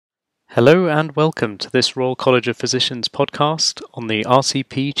Hello and welcome to this Royal College of Physicians podcast on the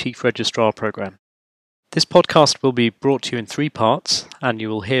RCP Chief Registrar Programme. This podcast will be brought to you in 3 parts, and you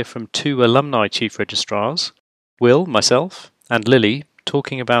will hear from 2 alumni Chief Registrars, Will, myself, and Lily,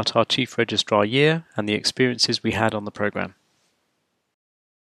 talking about our Chief Registrar year and the experiences we had on the programme.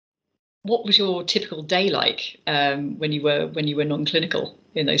 What was your typical day like when you were non-clinical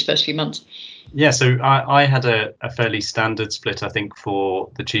in those first few months? Yeah, so I had a fairly standard split, I think,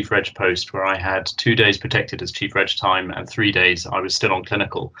 for the Chief Reg post, where I had 2 days protected as Chief Reg time and 3 days I was still on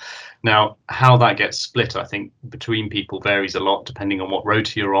clinical. Now, how that gets split, I think, between people varies a lot depending on what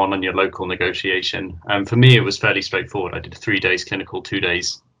rota you're on and your local negotiation. For me, it was fairly straightforward. I did 3 days clinical, 2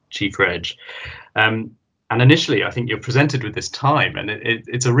 days Chief Reg. And initially, I think you're presented with this time, and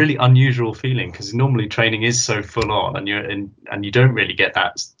it's a really unusual feeling because normally training is so full on, and you don't really get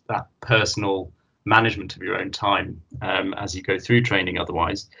that personal management of your own time as you go through training.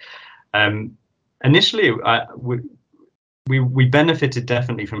 Otherwise, initially, we benefited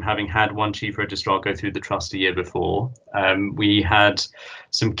definitely from having had one Chief Registrar go through the trust a year before. We had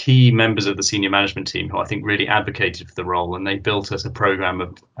some key members of the senior management team who I think really advocated for the role, and they built us a program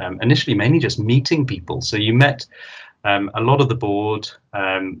of initially mainly just meeting people. So you met a lot of the board,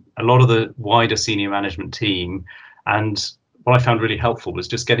 a lot of the wider senior management team, and what I found really helpful was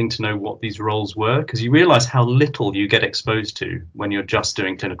just getting to know what these roles were, because you realise how little you get exposed to when you're just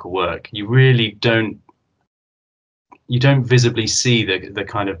doing clinical work. You really don't visibly see the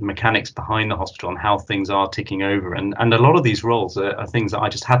kind of mechanics behind the hospital and how things are ticking over, and a lot of these roles are things that I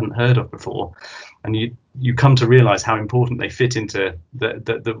just hadn't heard of before, and you come to realize how important they fit into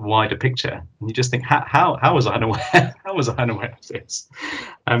the wider picture, and you just think, how was I unaware of this?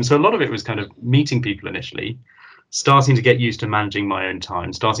 So a lot of it was kind of meeting people initially, starting to get used to managing my own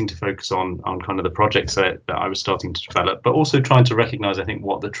time, starting to focus on kind of the projects that I was starting to develop, but also trying to recognize, I think,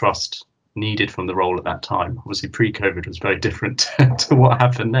 what the trust needed from the role at that time. Obviously, pre-COVID was very different to what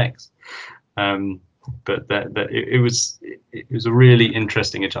happened next, but it was a really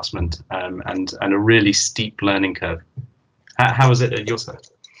interesting adjustment and a really steep learning curve. How was it at your side?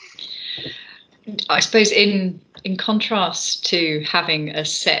 I suppose in contrast to having a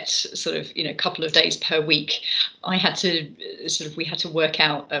set sort of couple of days per week, we had to work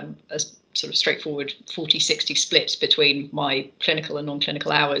out a sort of straightforward 40-60 split between my clinical and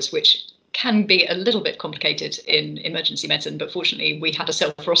non-clinical hours, which can be a little bit complicated in emergency medicine, but fortunately we had a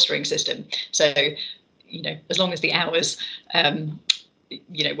self-rostering system. So, as long as the hours,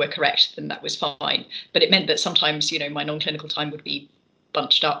 were correct, then that was fine. But it meant that sometimes, my non-clinical time would be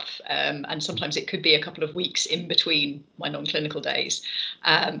bunched up, and sometimes it could be a couple of weeks in between my non-clinical days,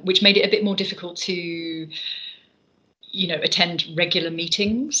 which made it a bit more difficult to attend regular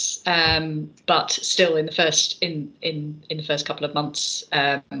meetings, but still in the first couple of months,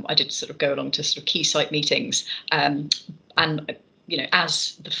 I did sort of go along to sort of key site meetings, and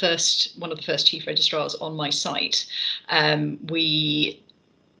as one of the first chief registrars on my site, we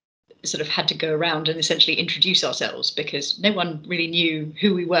sort of had to go around and essentially introduce ourselves, because no one really knew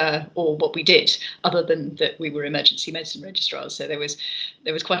who we were or what we did, other than that we were emergency medicine registrars. So there was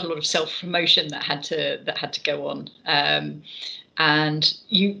quite a lot of self-promotion that had to go on, and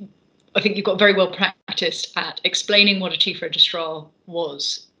I think you got very well practiced at explaining what a chief registrar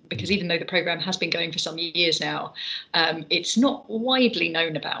was, because even though the programme has been going for some years now, it's not widely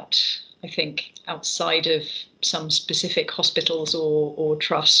known about, I think, outside of some specific hospitals or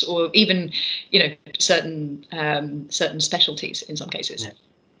trusts, or even certain specialties in some cases. Yeah.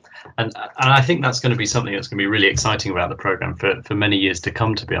 And I think that's going to be something that's going to be really exciting about the programme for many years to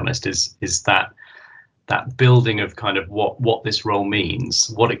come, to be honest, is that building of kind of what this role means,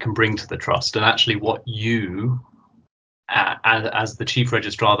 what it can bring to the trust, and actually what you as the chief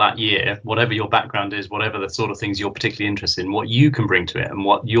registrar that year, whatever your background is, whatever the sort of things you're particularly interested in, what you can bring to it and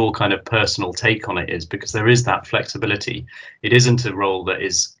what your kind of personal take on it is, because there is that flexibility. It isn't a role that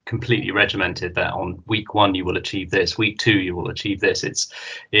is completely regimented, that on week 1 you will achieve this, week 2 you will achieve this.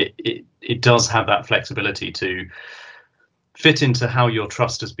 It does have that flexibility to fit into how your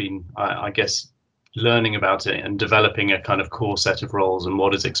trust has been, I guess, learning about it and developing a kind of core set of roles and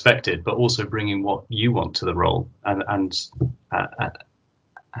what is expected, but also bringing what you want to the role, and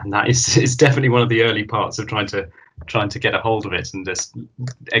that is definitely one of the early parts of trying to get a hold of it and just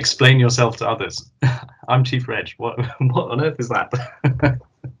explain yourself to others. I'm Chief Reg. What on earth is that?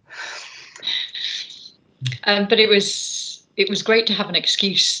 But it was great to have an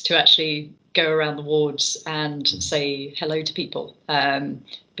excuse to actually go around the wards and say hello to people.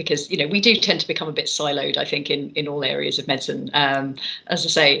 Because we do tend to become a bit siloed, I think, in all areas of medicine. As I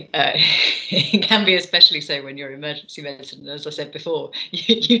say, it can be especially so when you're emergency medicine. As I said before,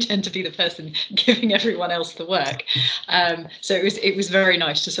 you tend to be the person giving everyone else the work. So it was very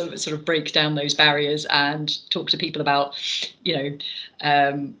nice to sort of break down those barriers and talk to people about,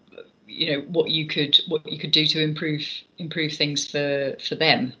 what you could do to improve things for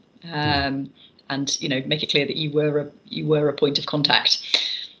them. And make it clear that you were a point of contact.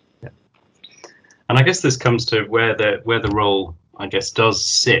 And I guess this comes to where the role, I guess, does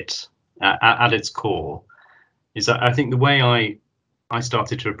sit at its core, is that I think the way I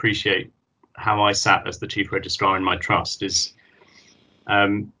started to appreciate how I sat as the chief registrar in my trust is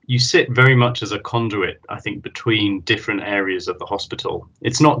you sit very much as a conduit, I think, between different areas of the hospital.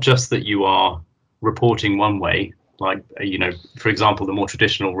 It's not just that you are reporting one way, like, for example, the more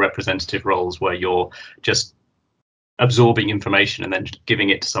traditional representative roles where you're just absorbing information and then giving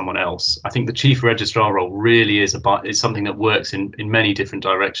it to someone else. I think the chief registrar role really is something that works in many different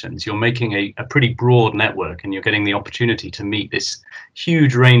directions. You're making a pretty broad network, and you're getting the opportunity to meet this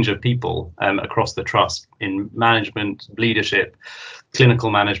huge range of people across the trust in management, leadership,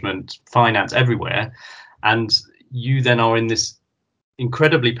 clinical management, finance, everywhere. And you then are in this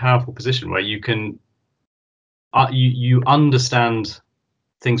incredibly powerful position where you can you understand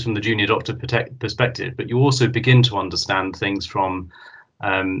things from the junior doctor perspective, but you also begin to understand things from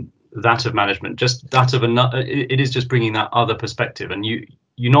that of management, just that of another. It is just bringing that other perspective, and you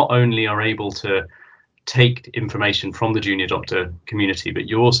not only are able to take information from the junior doctor community, but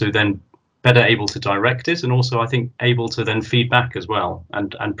you're also then better able to direct it, and also I think able to then feed back as well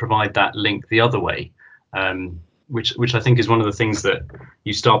and provide that link the other way, which I think is one of the things that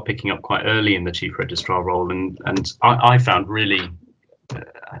you start picking up quite early in the chief registrar role, and I found really.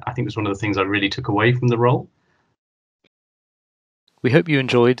 I think it was one of the things I really took away from the role. We hope you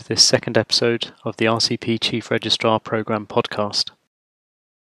enjoyed this second episode of the RCP Chief Registrar Programme podcast.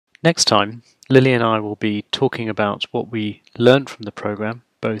 Next time, Lily and I will be talking about what we learned from the programme,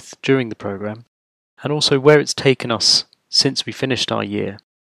 both during the programme, and also where it's taken us since we finished our year.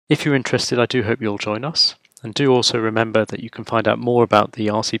 If you're interested, I do hope you'll join us, and do also remember that you can find out more about the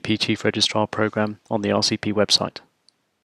RCP Chief Registrar Programme on the RCP website.